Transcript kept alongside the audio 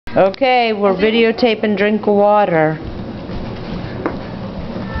Okay, we're videotaping drink of water.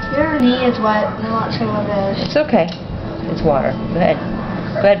 Your knee is wet. I'm not sure what it is. It's okay. It's water. Go ahead.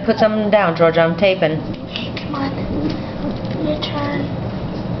 Go ahead, put something down, George. I'm taping. Okay, come on. Your turn.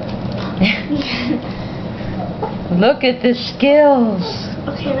 Look at the skills.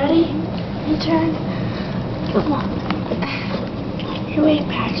 Okay, ready? Your turn. Come on. Your wait,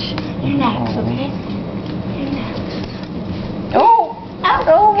 Patch. You're next, okay? You're next. Oh!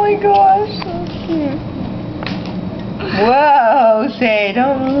 Oh my gosh, so cute. Whoa, say, I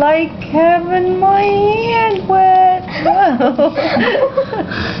don't like having my hand wet. Whoa.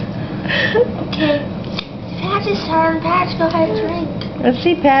 Okay, Patch's turn. Patch, go ahead and drink. Let's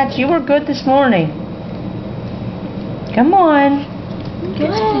see, Patch, you were good this morning. Come on. Go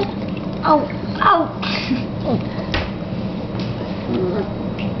ahead. Oh, oh.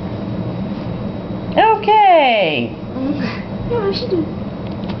 Okay. Yeah, we should do.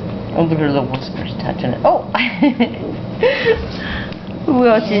 Oh, look at her little whiskers touching it. Oh! Who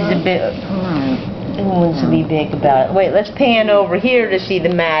else is a bit... Who wants to be big about it? Wait, let's pan over here to see the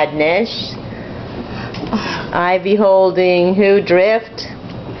madness. Ivy holding who? Drift?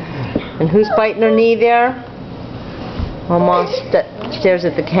 And who's biting her knee there? Mama stares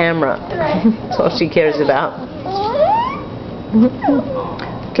at the camera. That's all she cares about.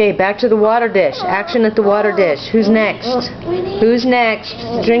 Okay, back to the water dish. Action at the water dish. Who's next? Who's next?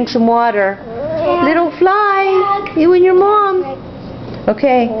 Drink some water. Little fly. You and your mom.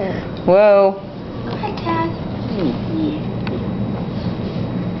 Okay. Whoa. Hi, Tag.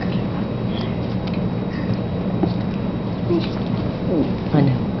 I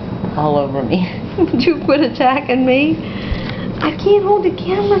know. All over me. Would you quit attacking me? I can't hold the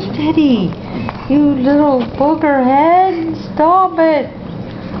camera steady. You little booger head. Stop it.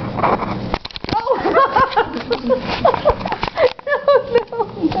 Oh! No,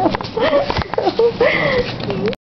 no, no.